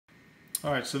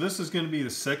All right, so this is going to be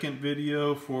the second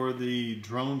video for the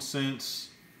DroneSense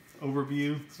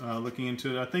overview, looking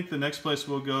into it. I think the next place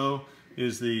we'll go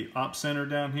is the Op Center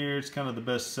down here. It's kind of the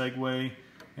best segue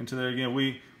into there.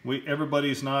 Again,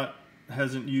 everybody's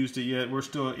hasn't used it yet. We're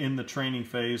still in the training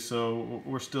phase, so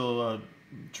we're still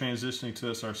transitioning to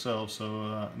this ourselves,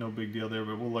 so no big deal there,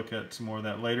 but we'll look at some more of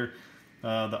that later.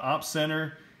 The Op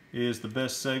Center is the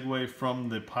best segue from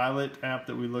the pilot app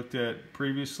that we looked at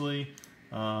previously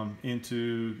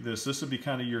into this. This would be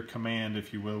kind of your command,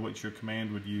 if you will, what your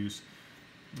command would use.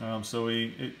 So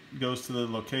it goes to the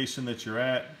location that you're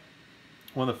at.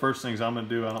 One of the first things I'm going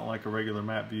to do, I don't like a regular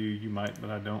map view. You might, but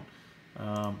I don't.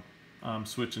 I'm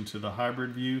switching to the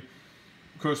hybrid view.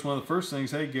 Of course, one of the first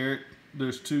things, hey Garrett,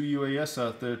 there's 2 UAS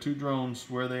out there, 2 drones.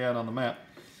 Where are they at on the map?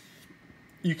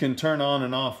 You can turn on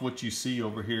and off what you see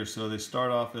over here. So they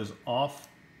start off as off.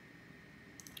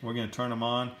 We're going to turn them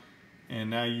on, and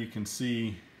now you can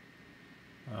see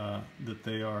that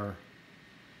they are,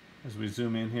 as we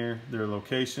zoom in here, their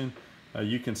location.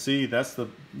 You can see that's the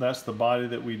body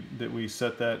that we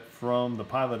set that from the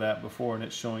pilot app before, and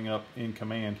it's showing up in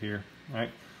command here. Right.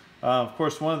 Of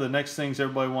course, one of the next things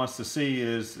everybody wants to see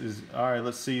is all right.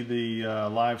 Let's see the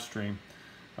live stream.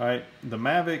 All right, the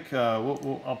Mavic.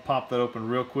 I'll pop that open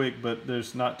real quick, but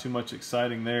there's not too much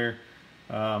exciting there.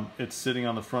 It's sitting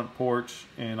on the front porch,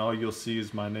 and all you'll see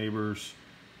is my neighbor's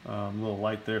little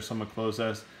light there. So I'm gonna close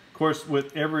that. Of course,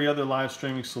 with every other live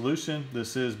streaming solution,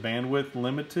 this is bandwidth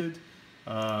limited,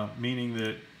 meaning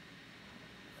that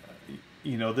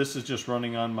this is just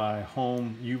running on my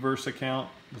home UVerse account.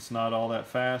 It's not all that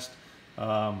fast.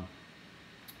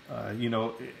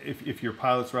 If your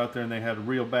pilots are out there and they had a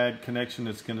real bad connection,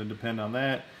 it's going to depend on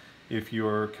that. If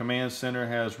your command center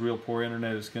has real poor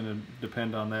internet, it's going to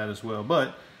depend on that as well.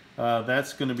 But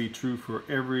that's going to be true for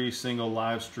every single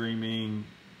live streaming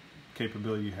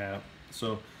capability you have.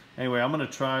 So anyway, I'm going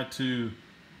to try to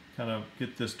kind of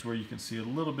get this to where you can see a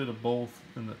little bit of both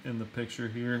in the picture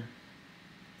here,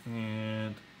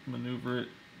 and maneuver it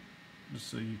just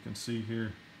so you can see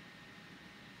here.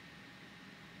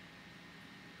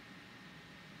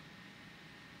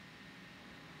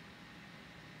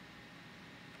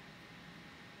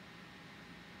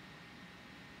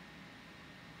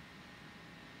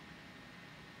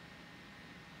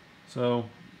 So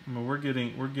we're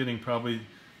getting probably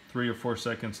 3 or 4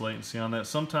 seconds latency on that.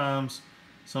 Sometimes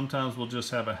we'll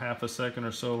just have a half a second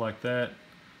or so like that.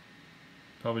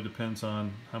 Probably depends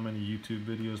on how many YouTube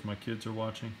videos my kids are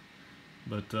watching.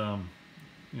 But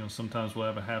sometimes we'll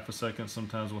have a half a second.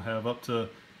 Sometimes we'll have up to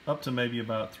maybe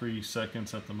about 3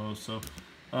 seconds at the most. So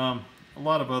a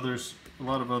lot of other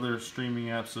streaming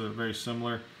apps are very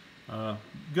similar.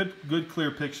 Good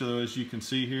clear picture though, as you can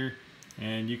see here,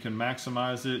 and you can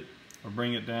maximize it or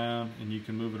bring it down, and you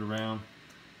can move it around.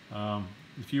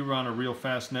 If you run a real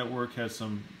fast network, has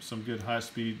some good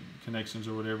high-speed connections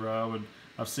or whatever,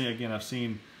 I've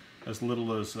seen as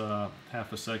little as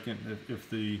half a second.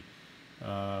 If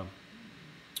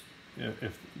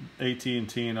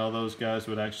AT&T and all those guys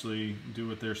would actually do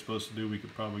what they're supposed to do, we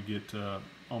could probably get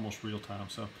almost real time.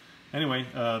 So anyway,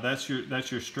 that's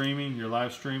your streaming, your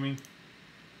live streaming.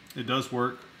 It does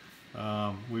work.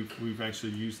 We've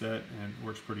actually used that, and it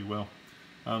works pretty well.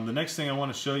 The next thing I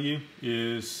want to show you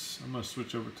is, I'm going to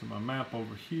switch over to my map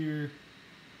over here.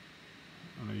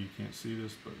 I know you can't see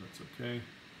this, but that's okay.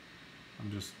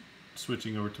 I'm just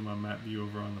switching over to my map view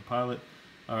over on the pilot.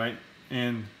 All right,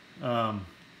 and so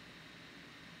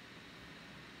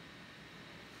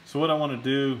what I want to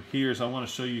do here is I want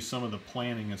to show you some of the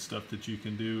planning and stuff that you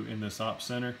can do in this Op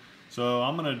Center. So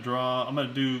I'm going to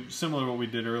do similar to what we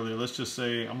did earlier. Let's just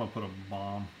say I'm going to put a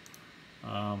bomb,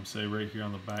 say right here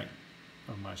on the back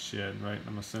of my shed, right?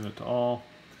 I'm going to send it to all,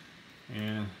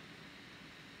 and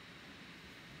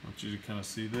I want you to kind of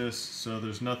see this. So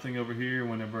there's nothing over here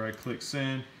whenever I click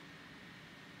send.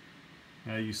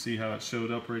 Now you see how it showed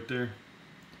up right there,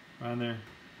 right there,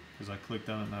 because I clicked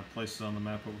on it and I placed it on the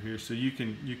map over here. So you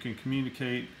can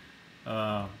communicate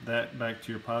that back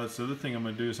to your pilot. So the other thing I'm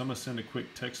going to do is I'm going to send a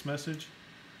quick text message.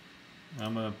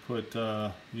 I'm going to put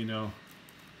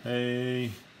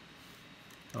hey,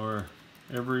 or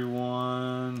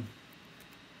everyone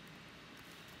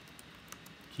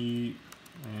keep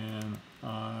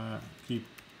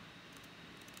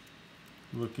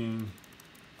looking,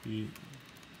 if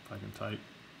I can type,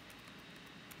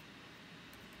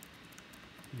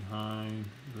 behind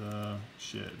the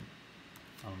shed.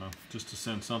 I don't know, just to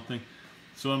send something.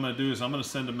 So what I'm going to do is I'm going to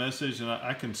send a message, and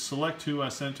I can select who I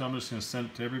send to. I'm just going to send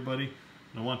it to everybody.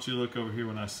 And I want you to look over here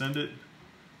when I send it.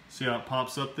 See how it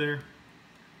pops up there?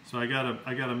 So I got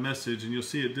a message, and you'll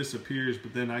see it disappears,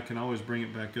 but then I can always bring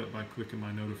it back up by clicking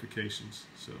my notifications.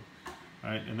 So, all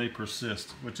right, and they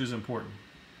persist, which is important.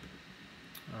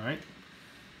 All right.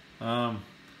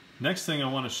 Next thing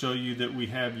I want to show you that we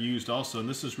have used also, and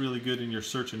this is really good in your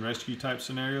search and rescue type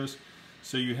scenarios.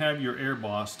 So you have your air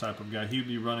boss type of guy. He'd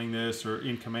be running this or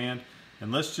in command.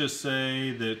 And let's just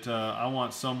say that I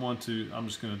want someone to, I'm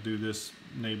just going to do this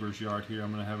neighbor's yard here.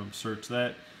 I'm going to have them search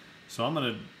that. So I'm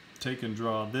going to take and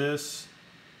draw this,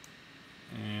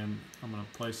 and I'm going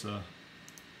to place a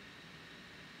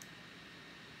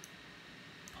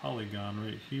polygon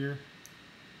right here.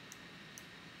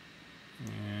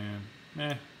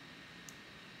 And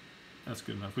that's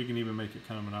good enough. We can even make it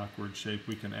kind of an awkward shape.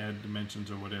 We can add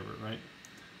dimensions or whatever, right?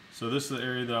 So this is the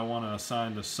area that I want to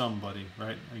assign to somebody,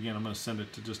 right? Again, I'm going to send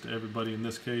it to just everybody in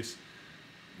this case.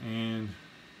 And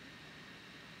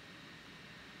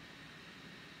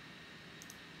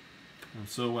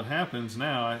so what happens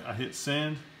now, I hit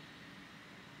send,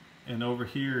 and over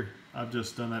here I've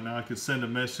just done that. Now I could send a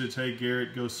message, hey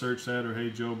Garrett, go search that, or hey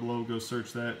Joe Blow, go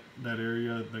search that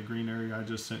area, the green area I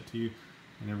just sent to you,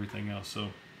 and everything else. So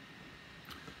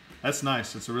that's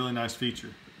nice. It's a really nice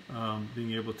feature,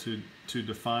 being able to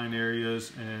define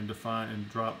areas and define and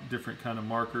drop different kind of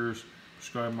markers,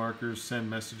 prescribed markers, send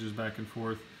messages back and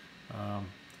forth.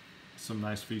 Some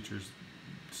nice features,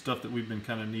 stuff that we've been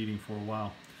kind of needing for a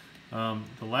while.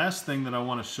 The last thing that I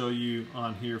want to show you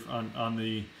on here on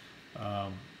the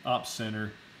Ops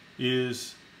Center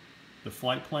is the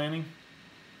flight planning.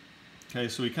 Okay,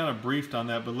 so we kind of briefed on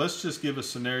that, but let's just give a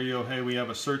scenario. Hey, we have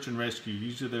a search and rescue.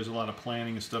 Usually there's a lot of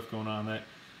planning and stuff going on that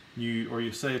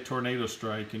you say a tornado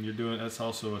strike and you're doing, that's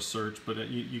also a search, but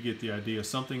you get the idea.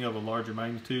 Something of a larger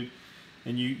magnitude,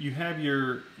 and you have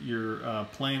your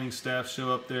planning staff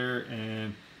show up there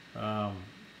and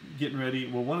getting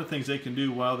ready. Well, one of the things they can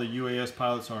do while the UAS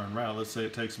pilots are en route, let's say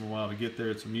it takes them a while to get there,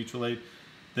 it's a mutual aid,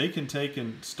 they can take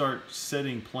and start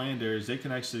setting planned areas. They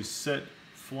can actually set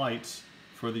flights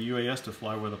for the UAS to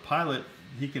fly, where the pilot,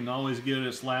 he can always get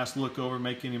its last look over,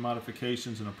 make any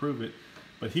modifications and approve it,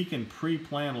 but he can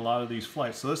pre-plan a lot of these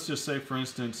flights. So let's just say, for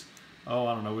instance, oh,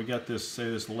 I don't know, we got this, say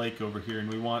this lake over here,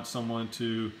 and we want someone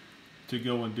to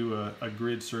go and do a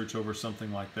grid search over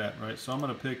something like that, right? So I'm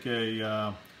going to pick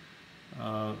I'm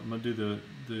going to do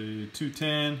the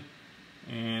 210,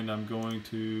 and I'm going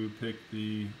to pick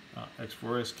the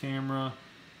X4S camera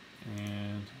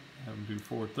and have them do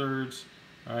 4/3.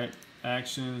 All right,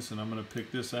 actions, and I'm going to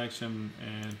pick this action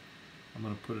and I'm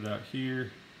going to put it out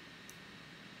here.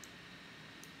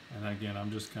 And again,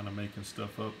 I'm just kind of making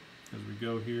stuff up as we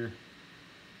go here.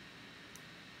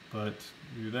 But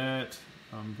do that.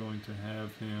 I'm going to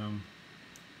have him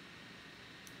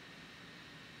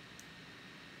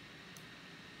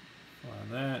fly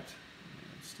that.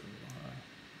 It's still a little high.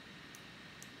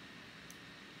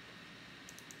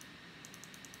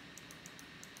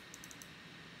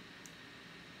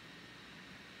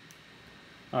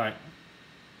 All right,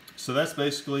 so that's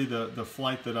basically the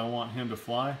flight that I want him to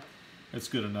fly. It's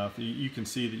good enough. You can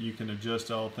see that you can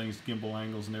adjust all things, gimbal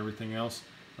angles and everything else,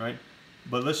 right?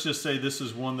 But let's just say this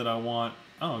is one that I want,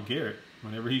 oh, Garrett,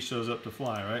 whenever he shows up to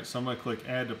fly, right? So I'm going to click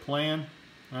add to plan,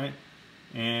 right?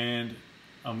 And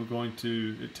I'm going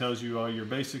to, it tells you all your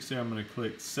basics there. I'm going to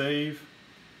click save,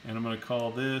 and I'm going to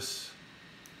call this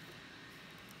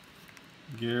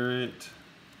Garrett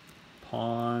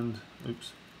Pond,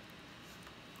 oops.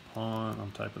 Pond,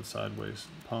 I'm typing sideways,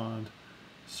 pond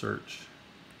search.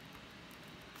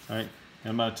 All right, and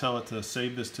I'm going to tell it to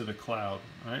save this to the cloud.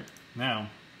 All right, now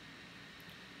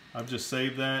I've just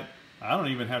saved that. I don't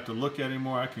even have to look at it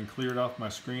anymore. I can clear it off my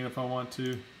screen if I want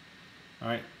to. All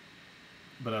right,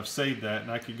 but I've saved that,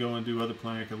 and I could go and do other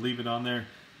planning. I could leave it on there.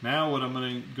 Now what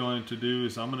I'm going to do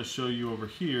is I'm going to show you over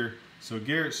here. So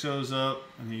Garrett shows up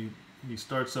and he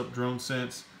starts up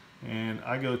DroneSense, and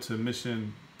I go to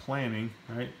mission planning,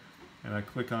 right? And I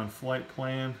click on flight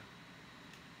plan,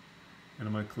 and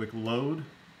I'm going to click load.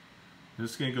 And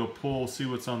it's going to go pull, see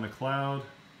what's on the cloud,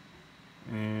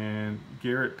 and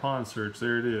Garrett Pond search,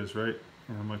 there it is, right?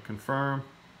 And I'm going to confirm,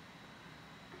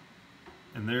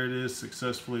 and there it is,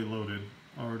 successfully loaded,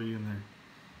 already in there,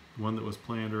 the one that was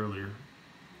planned earlier.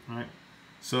 All right.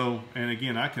 So, and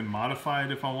again, I can modify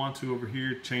it if I want to over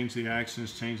here, change the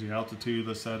actions, change the altitude.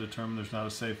 Let's say I determine that's not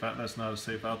a safe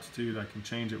altitude. I can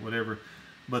change it, whatever.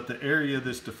 But the area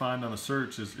that's defined on the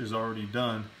search is already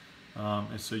done.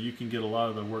 And so you can get a lot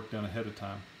of the work done ahead of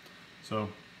time. So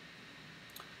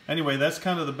anyway, that's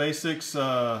kind of the basics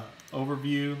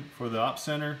overview for the Ops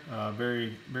Center.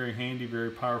 Very, very handy, very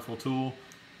powerful tool,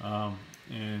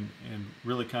 and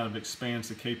really kind of expands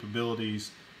the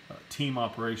capabilities team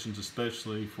operations,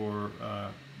 especially for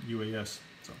UAS.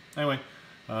 So anyway,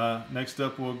 next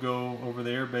up we'll go over the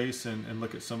airbase and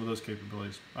look at some of those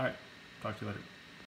capabilities. All right, talk to you later.